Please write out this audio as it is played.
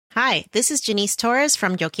Hi, this is Janice Torres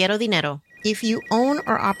from Yo Quiero Dinero. If you own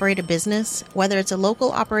or operate a business, whether it's a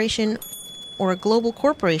local operation or a global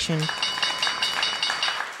corporation,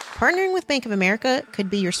 partnering with Bank of America could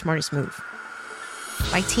be your smartest move.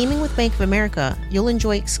 By teaming with Bank of America, you'll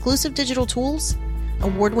enjoy exclusive digital tools,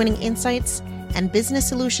 award-winning insights, and business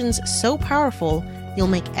solutions so powerful, you'll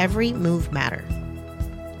make every move matter.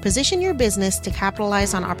 Position your business to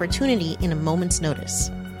capitalize on opportunity in a moment's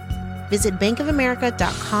notice. Visit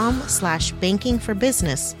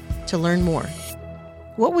bankofamerica.com/bankingforbusiness to learn more.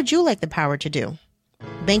 What would you like the power to do?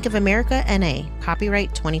 Bank of America N.A.,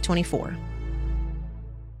 copyright 2024.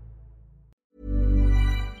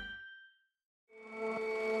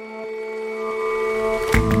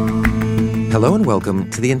 Hello and welcome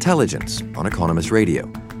to The Intelligence on Economist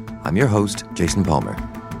Radio. I'm your host, Jason Palmer.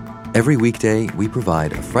 Every weekday, we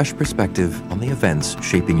provide a fresh perspective on the events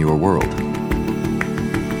shaping your world.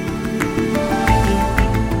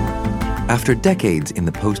 After decades in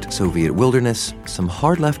the post-Soviet wilderness, some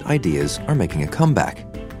hard-left ideas are making a comeback.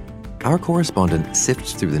 Our correspondent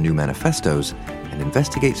sifts through the new manifestos and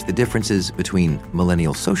investigates the differences between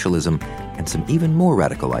millennial socialism and some even more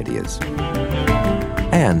radical ideas.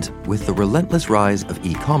 And with the relentless rise of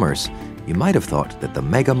e-commerce, you might have thought that the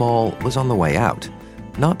mega mall was on the way out.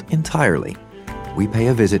 Not entirely. We pay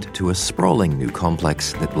a visit to a sprawling new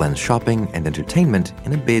complex that blends shopping and entertainment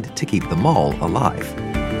in a bid to keep the mall alive.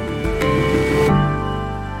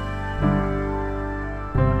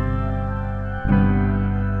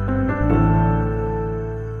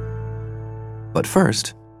 But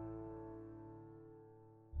first,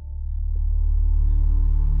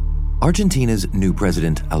 Argentina's new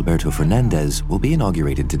president, Alberto Fernández, will be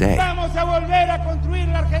inaugurated today. Vamos a volver a construir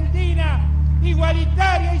la Argentina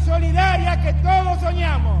igualitaria y solidaria que todos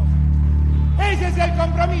soñamos. Ese es el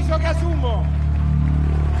compromiso que asumo.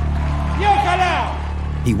 Y ojalá.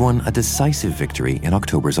 He won a decisive victory in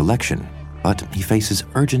October's election, but he faces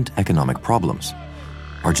urgent economic problems.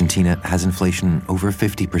 Argentina has inflation over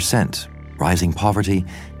 50%, rising poverty,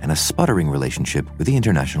 and a sputtering relationship with the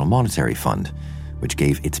International Monetary Fund, which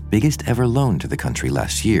gave its biggest ever loan to the country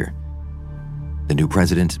last year. The new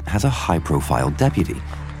president has a high-profile deputy.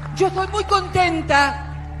 Yo estoy muy contenta.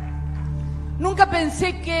 Nunca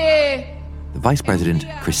pensé que... The vice president,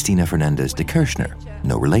 Cristina Fernández de Kirchner,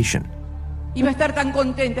 no relation. Iba a estar tan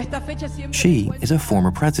contenta. Esta fecha siempre... She is a former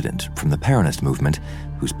president from the Peronist movement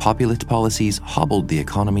whose populist policies hobbled the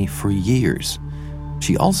economy for years.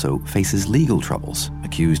 She also faces legal troubles,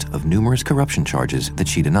 accused of numerous corruption charges that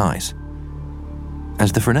she denies.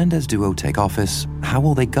 As the Fernández duo take office, how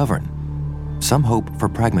will they govern? Some hope for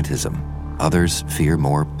pragmatism. Others fear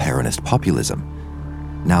more Peronist populism.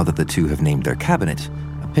 Now that the two have named their cabinet,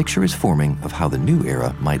 a picture is forming of how the new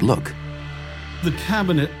era might look. The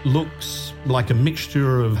cabinet looks like a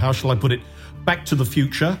mixture of, how shall I put it, back to the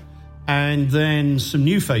future, and then some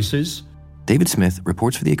new faces. David Smith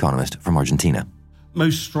reports for The Economist from Argentina.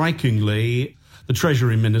 Most strikingly, the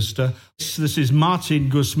Treasury Minister. This is Martin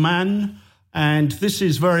Guzman, and this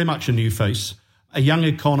is very much a new face. A young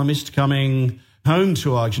economist coming home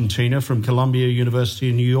to Argentina from Columbia University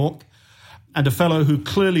in New York, and a fellow who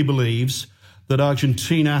clearly believes that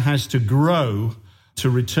Argentina has to grow to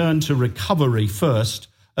return to recovery first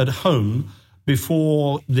at home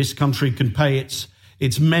before this country can pay its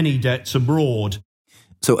many debts abroad.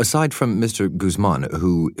 So aside from Mr. Guzman,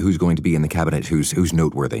 who's going to be in the cabinet, who's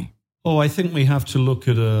noteworthy? Oh, I think we have to look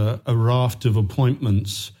at a raft of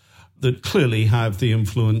appointments that clearly have the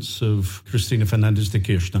influence of Cristina Fernández de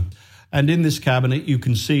Kirchner. And in this cabinet, you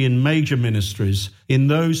can see in major ministries, in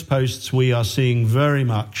those posts we are seeing very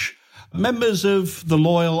much members of the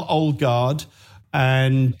loyal old guard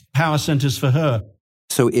and power centres for her.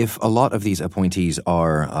 So if a lot of these appointees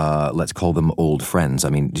are, let's call them old friends, I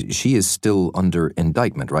mean, she is still under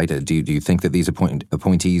indictment, right? Do you think that these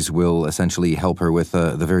appointees will essentially help her with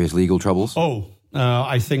the various legal troubles?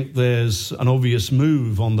 I think there's an obvious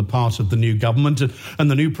move on the part of the new government,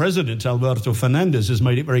 and the new president, Alberto Fernández, has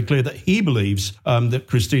made it very clear that he believes that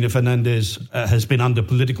Cristina Fernández has been under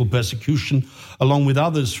political persecution, along with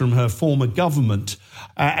others from her former government.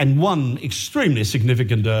 And one extremely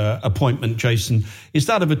significant appointment, Jason, is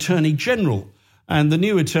that of Attorney General. And the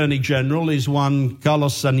new Attorney General is one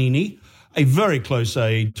Carlos Zanini, a very close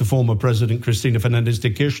aide to former President Cristina Fernández de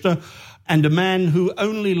Kirchner, and a man who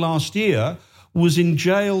only last year was in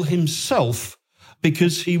jail himself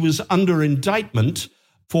because he was under indictment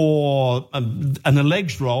for an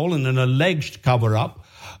alleged role and an alleged cover-up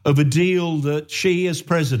of a deal that she, as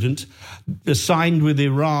president, signed with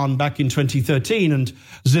Iran back in 2013. And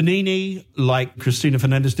Zanini, like Cristina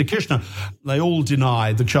Fernández de Kirchner, they all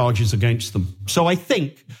deny the charges against them. So I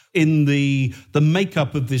think in the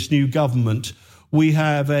makeup of this new government, we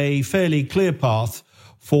have a fairly clear path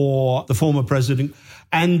for the former president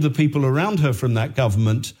and the people around her from that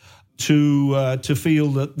government to feel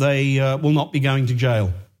that they will not be going to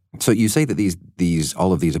jail. So you say that these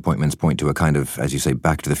all of these appointments point to a kind of, as you say,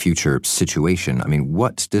 back to the future situation. I mean,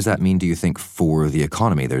 what does that mean, do you think, for the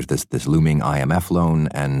economy? There's this looming IMF loan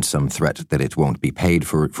and some threat that it won't be paid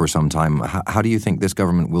for some time. How do you think this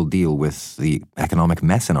government will deal with the economic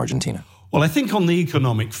mess in Argentina? Well, I think on the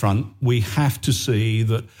economic front, we have to see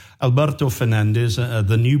that Alberto Fernández,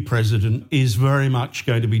 the new president, is very much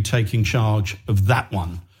going to be taking charge of that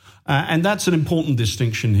one. And that's an important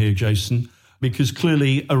distinction here, Jason, because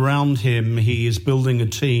clearly around him he is building a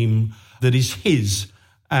team that is his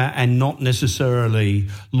and not necessarily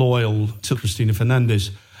loyal to Cristina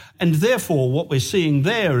Fernández. And therefore what we're seeing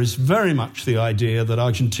there is very much the idea that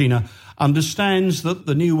Argentina understands that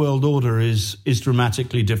the New World Order is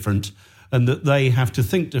dramatically different and that they have to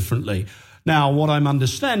think differently. Now, what I'm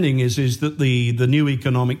understanding is that the new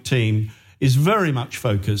economic team is very much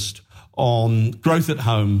focused on growth at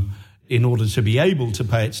home in order to be able to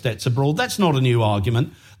pay its debts abroad. That's not a new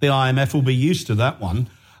argument. The IMF will be used to that one.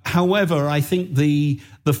 However, I think the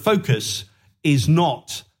focus is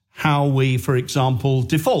not how we, for example,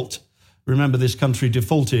 default. Remember, this country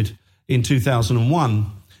defaulted in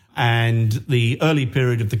 2001, and the early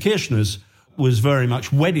period of the Kirchners was very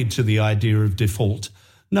much wedded to the idea of default.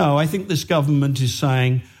 No, I think this government is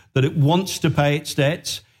saying that it wants to pay its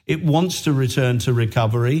debts, it wants to return to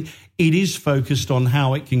recovery. It is focused on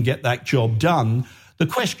how it can get that job done. The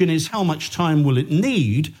question is, how much time will it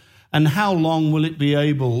need and how long will it be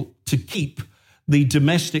able to keep the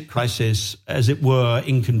domestic crisis, as it were,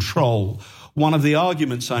 in control? One of the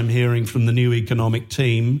arguments I'm hearing from the new economic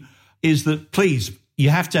team is that, please, you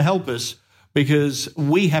have to help us because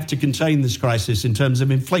we have to contain this crisis in terms of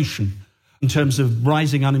inflation, in terms of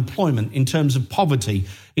rising unemployment, in terms of poverty,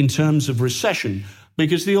 in terms of recession,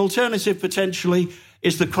 because the alternative potentially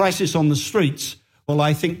is the crisis on the streets. Well,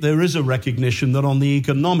 I think there is a recognition that on the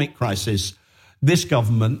economic crisis, this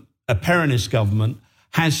government, a Peronist government,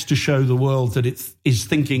 has to show the world that it is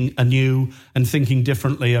thinking anew and thinking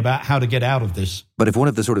differently about how to get out of this. But if one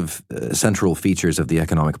of the sort of central features of the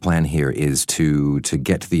economic plan here is to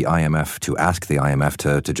get the IMF, to ask the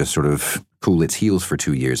IMF to just sort of cool its heels for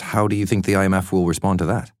 2 years, how do you think the IMF will respond to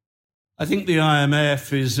that? I think the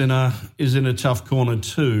IMF is in a tough corner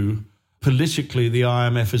too. Politically, the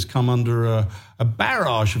IMF has come under a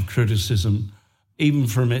barrage of criticism, even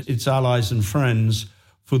from its allies and friends,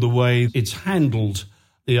 for the way it's handled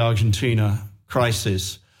the Argentina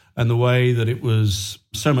crisis and the way that it was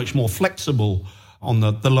so much more flexible on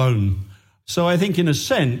the loan. So I think, in a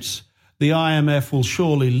sense, the IMF will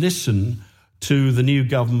surely listen to the new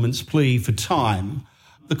government's plea for time.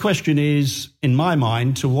 The question is, in my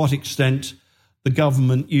mind, to what extent the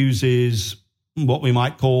government uses what we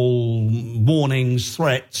might call warnings,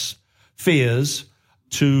 threats, fears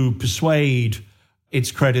to persuade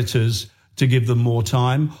its creditors to give them more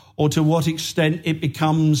time, or to what extent it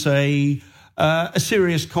becomes a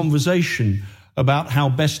serious conversation about how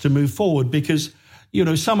best to move forward. Because, you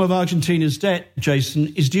know, some of Argentina's debt,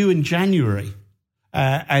 Jason, is due in January.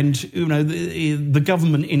 And, you know, the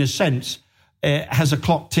government, in a sense, has a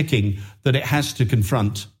clock ticking that it has to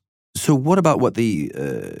confront. So what about what the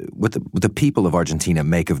people of Argentina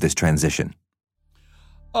make of this transition?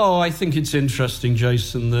 Oh, I think it's interesting,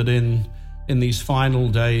 Jason, that in these final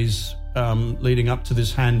days leading up to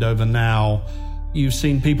this handover now, you've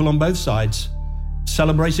seen people on both sides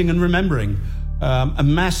celebrating and remembering. A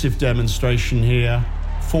massive demonstration here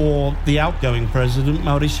for the outgoing president,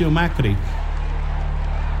 Mauricio Macri.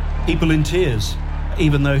 People in tears,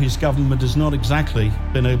 even though his government has not exactly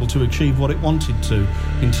been able to achieve what it wanted to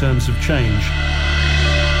in terms of change.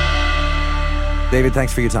 David,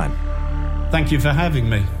 thanks for your time. Thank you for having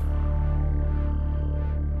me.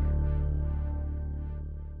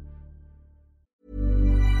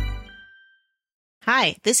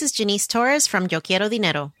 Hi, this is Janice Torres from Yo Quiero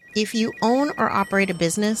Dinero. If you own or operate a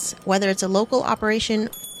business, whether it's a local operation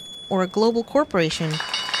or a global corporation,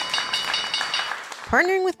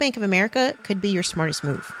 partnering with Bank of America could be your smartest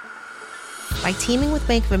move. By teaming with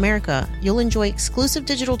Bank of America, you'll enjoy exclusive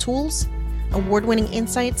digital tools, award-winning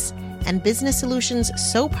insights, and business solutions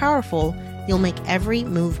so powerful, you'll make every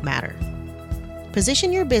move matter.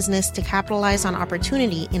 Position your business to capitalize on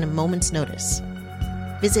opportunity in a moment's notice.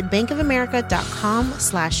 Visit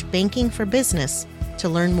bankofamerica.com/banking for business to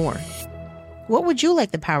learn more. What would you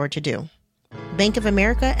like the power to do? Bank of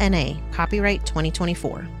America, N.A., copyright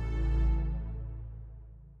 2024.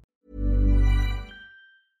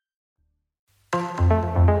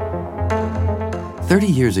 "30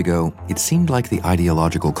 years ago, it seemed like the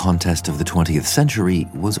ideological contest of the 20th century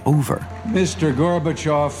was over. Mr.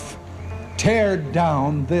 Gorbachev, tear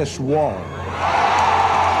down this wall."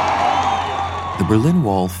 The Berlin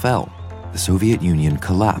Wall fell. The Soviet Union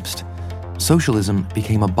collapsed. Socialism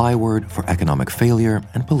became a byword for economic failure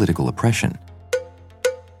and political oppression.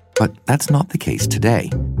 But that's not the case today.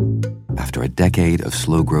 After a decade of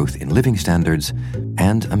slow growth in living standards,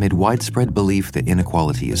 and amid widespread belief that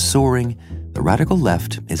inequality is soaring, the radical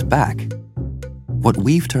left is back. What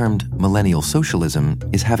we've termed millennial socialism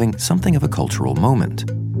is having something of a cultural moment.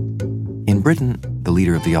 In Britain, the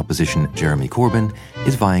leader of the opposition, Jeremy Corbyn,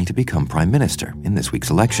 is vying to become Prime Minister in this week's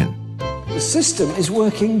election. The system is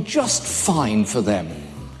working just fine for them.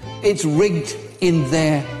 It's rigged in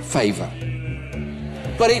their favour.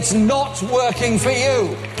 But it's not working for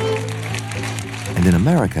you. And in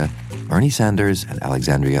America, Bernie Sanders and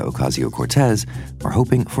Alexandria Ocasio-Cortez are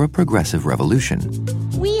hoping for a progressive revolution.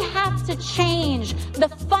 We have to change the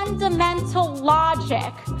fundamental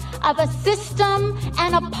logic of a system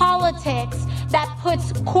and a politics that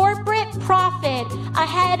puts corporate profit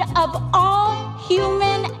ahead of all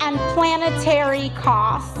human and planetary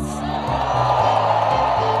costs.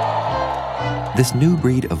 This new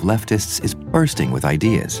breed of leftists is bursting with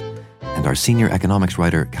ideas, and our senior economics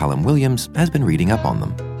writer, Callum Williams, has been reading up on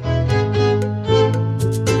them.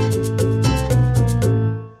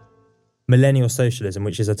 Millennial socialism,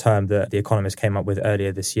 which is a term that The Economist came up with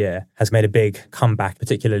earlier this year, has made a big comeback,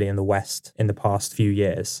 particularly in the West, in the past few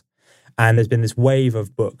years. And there's been this wave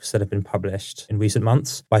of books that have been published in recent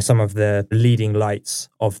months by some of the leading lights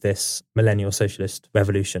of this millennial socialist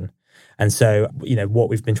revolution. And so, what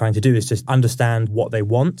we've been trying to do is just understand what they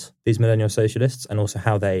want, these millennial socialists, and also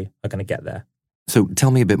how they are going to get there. So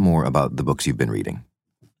tell me a bit more about the books you've been reading.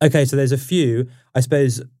 Okay, so there's a few. I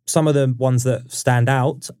suppose some of the ones that stand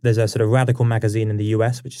out, there's a sort of radical magazine in the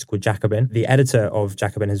US, which is called Jacobin. The editor of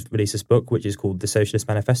Jacobin has released this book, which is called The Socialist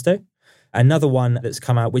Manifesto. Another one that's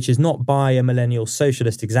come out, which is not by a millennial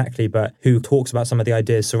socialist exactly, but who talks about some of the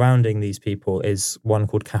ideas surrounding these people, is one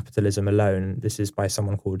called Capitalism Alone. This is by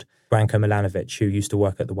someone called Branko Milanovic, who used to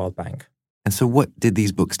work at the World Bank. And so what did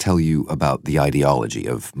these books tell you about the ideology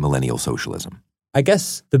of millennial socialism? I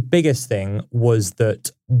guess the biggest thing was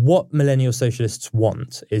that what millennial socialists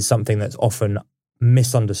want is something that's often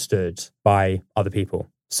misunderstood by other people.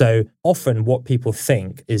 So often what people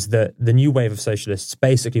think is that the new wave of socialists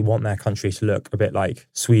basically want their country to look a bit like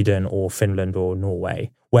Sweden or Finland or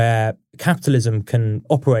Norway, where capitalism can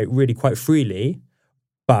operate really quite freely,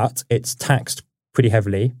 but it's taxed pretty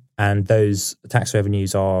heavily, and those tax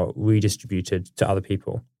revenues are redistributed to other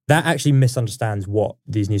people. That actually misunderstands what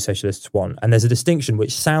these new socialists want. And there's a distinction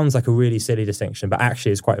which sounds like a really silly distinction, but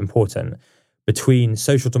actually is quite important, between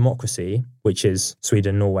social democracy, which is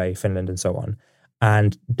Sweden, Norway, Finland, and so on,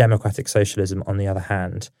 and democratic socialism on the other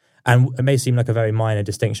hand. And it may seem like a very minor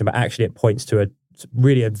distinction, but actually it points to a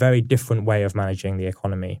very different way of managing the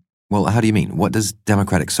economy. Well, how do you mean? What does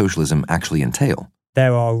democratic socialism actually entail?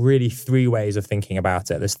 There are really three ways of thinking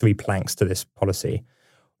about it. There's three planks to this policy.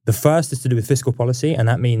 The first is to do with fiscal policy, and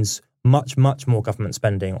that means much, much more government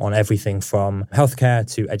spending on everything from healthcare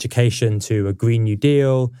to education to a Green New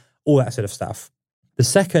Deal, all that sort of stuff. The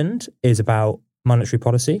second is about monetary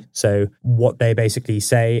policy. So what they basically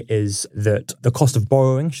say is that the cost of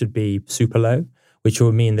borrowing should be super low, which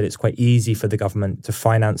will mean that it's quite easy for the government to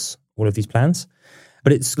finance all of these plans.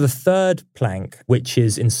 But it's the third plank, which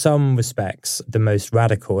is in some respects the most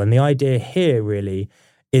radical. And the idea here really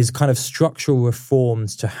is kind of structural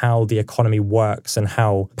reforms to how the economy works and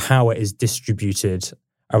how power is distributed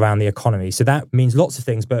around the economy. So that means lots of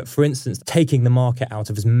things, but for instance, taking the market out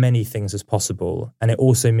of as many things as possible. And it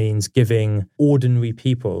also means giving ordinary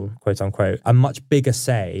people, quote unquote, a much bigger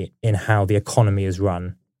say in how the economy is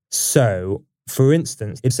run. So, for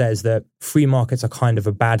instance, it says that free markets are kind of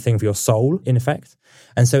a bad thing for your soul, in effect.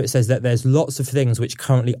 And so it says that there's lots of things which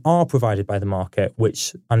currently are provided by the market,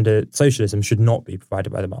 which under socialism should not be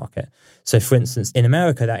provided by the market. So, for instance, in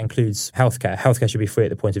America, that includes healthcare. Healthcare should be free at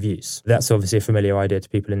the point of use. That's obviously a familiar idea to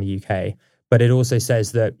people in the UK. But it also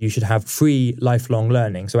says that you should have free lifelong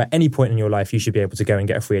learning. So at any point in your life, you should be able to go and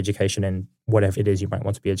get a free education in whatever it is you might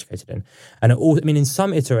want to be educated in. And in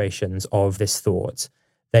some iterations of this thought,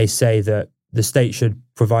 they say that the state should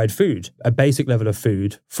provide food, a basic level of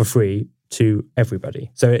food for free to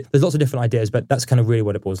everybody. So there's lots of different ideas, but that's kind of really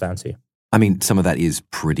what it boils down to. I mean, some of that is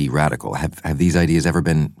pretty radical. Have these ideas ever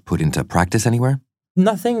been put into practice anywhere?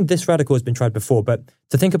 Nothing this radical has been tried before, but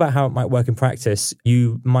to think about how it might work in practice,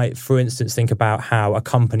 you might, for instance, think about how a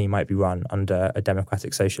company might be run under a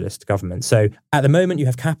democratic socialist government. So at the moment, you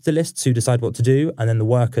have capitalists who decide what to do, and then the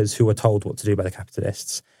workers who are told what to do by the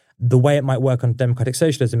capitalists. The way it might work on democratic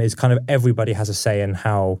socialism is kind of everybody has a say in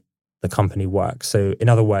how the company works. So in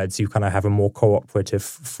other words, you kind of have a more cooperative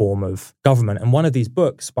form of government. And one of these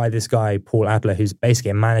books by this guy, Paul Adler, who's basically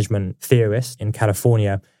a management theorist in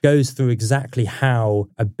California, goes through exactly how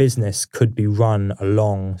a business could be run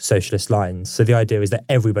along socialist lines. So the idea is that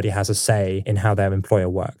everybody has a say in how their employer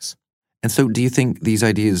works. And so do you think these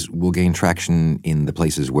ideas will gain traction in the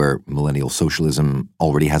places where millennial socialism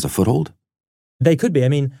already has a foothold? They could be. I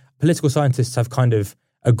mean, political scientists have kind of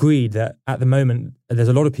agreed that at the moment, there's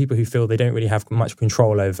a lot of people who feel they don't really have much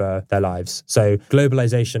control over their lives. So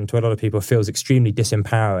globalization to a lot of people feels extremely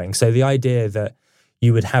disempowering. So the idea that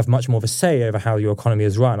you would have much more of a say over how your economy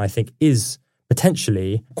is run, I think, is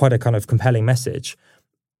potentially quite a kind of compelling message.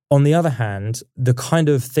 On the other hand, the kind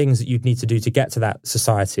of things that you'd need to do to get to that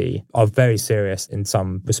society are very serious in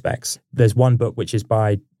some respects. There's one book which is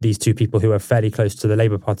by these two people who are fairly close to the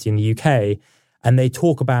Labour Party in the UK, and they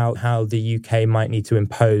talk about how the UK might need to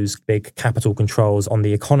impose big capital controls on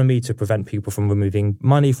the economy to prevent people from removing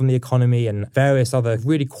money from the economy and various other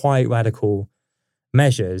really quite radical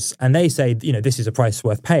measures. And they say, this is a price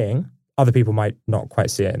worth paying. Other people might not quite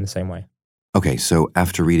see it in the same way. Okay, so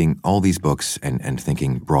after reading all these books and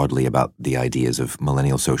thinking broadly about the ideas of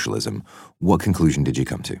millennial socialism, what conclusion did you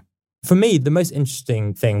come to? For me, the most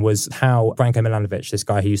interesting thing was how Branko Milanovic, this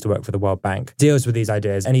guy who used to work for the World Bank, deals with these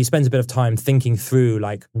ideas. And he spends a bit of time thinking through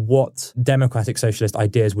what democratic socialist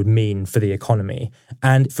ideas would mean for the economy.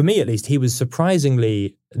 And for me, at least, he was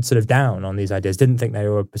surprisingly sort of down on these ideas, didn't think they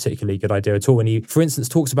were a particularly good idea at all. And he, for instance,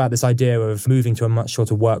 talks about this idea of moving to a much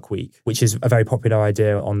shorter work week, which is a very popular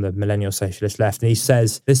idea on the millennial socialist left. And he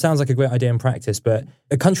says, this sounds like a great idea in practice, but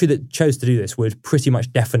a country that chose to do this would pretty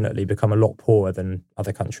much definitely become a lot poorer than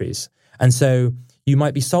other countries. And so you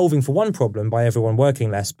might be solving for one problem by everyone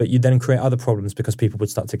working less, but you then create other problems because people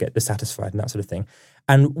would start to get dissatisfied and that sort of thing.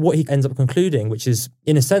 And what he ends up concluding, which is,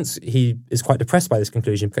 in a sense, he is quite depressed by this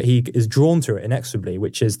conclusion, but he is drawn to it inexorably,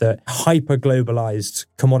 which is that hyper-globalized,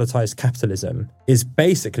 commoditized capitalism is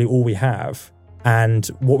basically all we have. And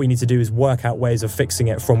what we need to do is work out ways of fixing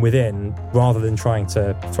it from within rather than trying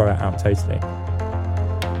to throw it out totally.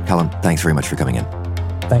 Callum, thanks very much for coming in.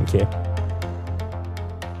 Thank you.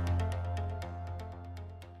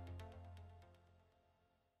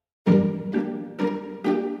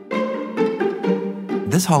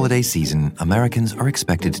 This holiday season, Americans are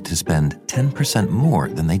expected to spend 10% more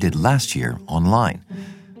than they did last year online.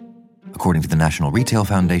 According to the National Retail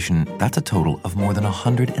Foundation, that's a total of more than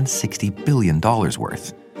 $160 billion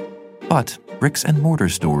worth. But bricks and mortar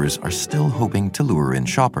stores are still hoping to lure in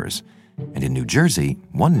shoppers. And in New Jersey,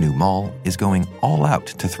 one new mall is going all out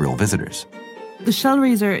to thrill visitors. The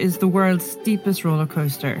Shellraiser is the world's steepest roller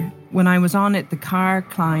coaster. When I was on it, the car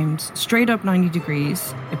climbed straight up 90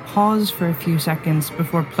 degrees. It paused for a few seconds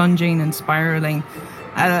before plunging and spiraling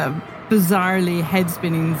at a bizarrely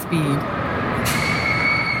head-spinning speed.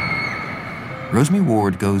 Rosemary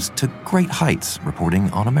Ward goes to great heights reporting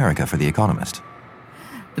on America for The Economist.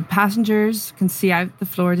 The passengers can see out the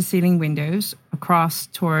floor-to-ceiling windows across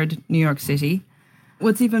toward New York City.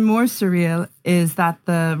 What's even more surreal is that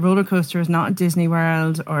the roller coaster is not at Disney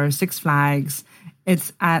World or Six Flags.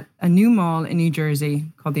 It's at a new mall in New Jersey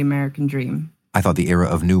called the American Dream. I thought the era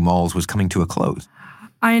of new malls was coming to a close.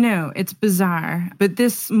 I know, it's bizarre, but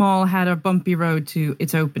this mall had a bumpy road to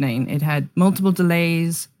its opening. It had multiple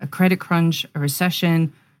delays, a credit crunch, a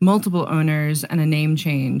recession, multiple owners, and a name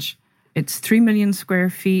change. It's 3 million square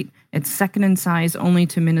feet. It's second in size only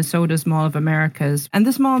to Minnesota's Mall of Americas. And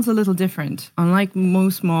this mall's a little different. Unlike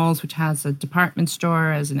most malls, which has a department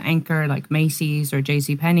store as an anchor like Macy's or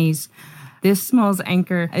JCPenney's, this mall's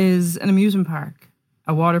anchor is an amusement park,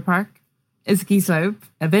 a water park, a ski slope,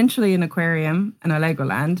 eventually an aquarium and a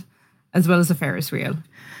Legoland, as well as a Ferris wheel.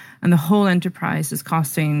 And the whole enterprise is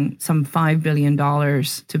costing some $5 billion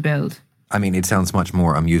to build. I mean, it sounds much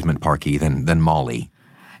more amusement parky than mall-y.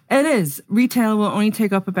 It is. Retail will only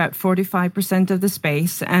take up about 45% of the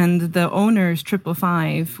space, and the owners,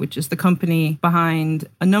 555, which is the company behind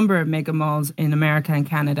a number of mega malls in America and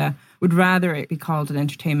Canada, would rather it be called an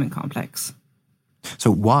entertainment complex.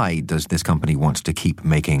 So why does this company want to keep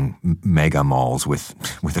making mega malls with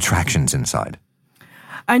attractions inside?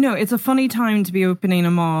 I know, it's a funny time to be opening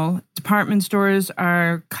a mall. Department stores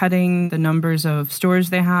are cutting the numbers of stores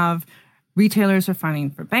they have. Retailers are filing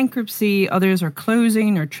for bankruptcy, others are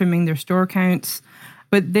closing or trimming their store counts.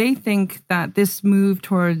 But they think that this move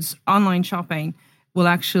towards online shopping will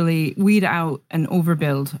actually weed out an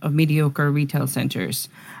overbuild of mediocre retail centres.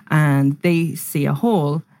 And they see a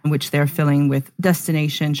hole in which they're filling with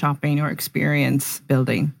destination shopping or experience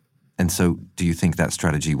building. And so do you think that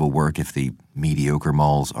strategy will work if the mediocre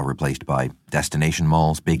malls are replaced by destination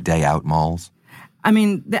malls, big day out malls? I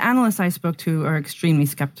mean, the analysts I spoke to are extremely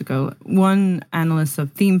skeptical. One analyst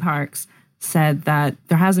of theme parks said that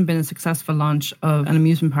there hasn't been a successful launch of an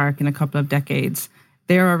amusement park in a couple of decades.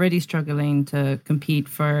 They're already struggling to compete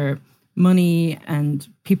for money and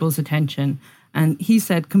people's attention. And he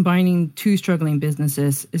said combining two struggling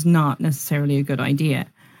businesses is not necessarily a good idea.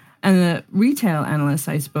 And the retail analyst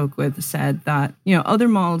I spoke with said that, other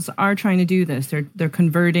malls are trying to do this. They're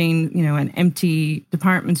converting, an empty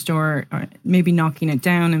department store, or maybe knocking it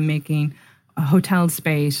down and making a hotel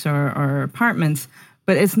space or apartments.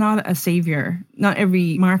 But it's not a savior. Not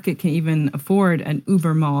every market can even afford an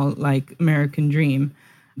Uber mall like American Dream.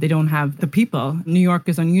 They don't have the people. New York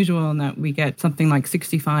is unusual in that we get something like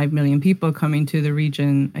 65 million people coming to the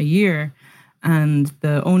region a year. And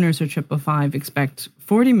the owners of 555 expect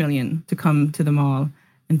 40 million to come to the mall.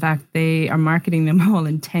 In fact, they are marketing the mall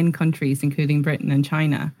in 10 countries, including Britain and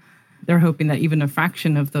China. They're hoping that even a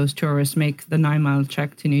fraction of those tourists make the 9-mile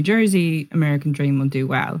trek to New Jersey. American Dream will do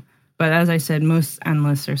well. But as I said, most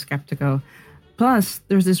analysts are skeptical. Plus,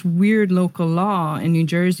 there's this weird local law in New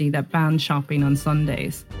Jersey that bans shopping on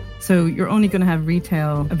Sundays. So you're only going to have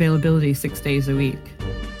retail availability 6 days a week.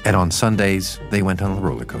 And on Sundays, they went on the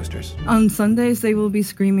roller coasters. On Sundays, they will be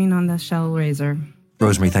screaming on the Shell Razor.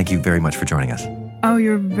 Rosemary, thank you very much for joining us. Oh,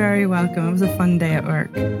 you're very welcome. It was a fun day at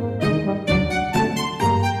work.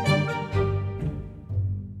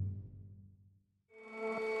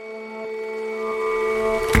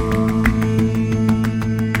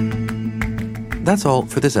 That's all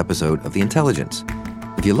for this episode of The Intelligence.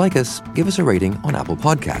 If you like us, give us a rating on Apple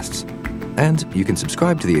Podcasts. And you can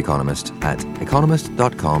subscribe to The Economist at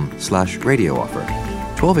economist.com/radio offer.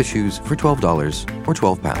 12 issues for $12 or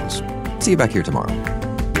 £12. See you back here tomorrow.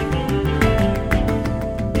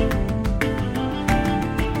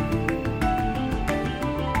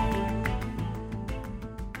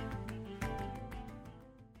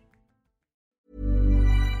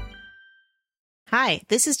 Hi,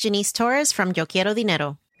 this is Janice Torres from Yo Quiero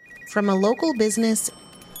Dinero. From a local business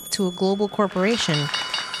to a global corporation,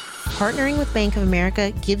 partnering with Bank of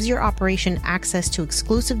America gives your operation access to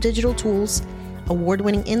exclusive digital tools,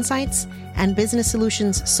 award-winning insights, and business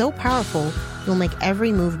solutions so powerful you'll make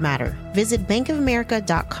every move matter. Visit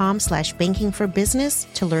bankofamerica.com/banking for business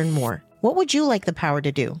to learn more. What would you like the power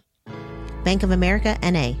to do? Bank of America,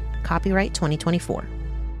 N.A. Copyright 2024.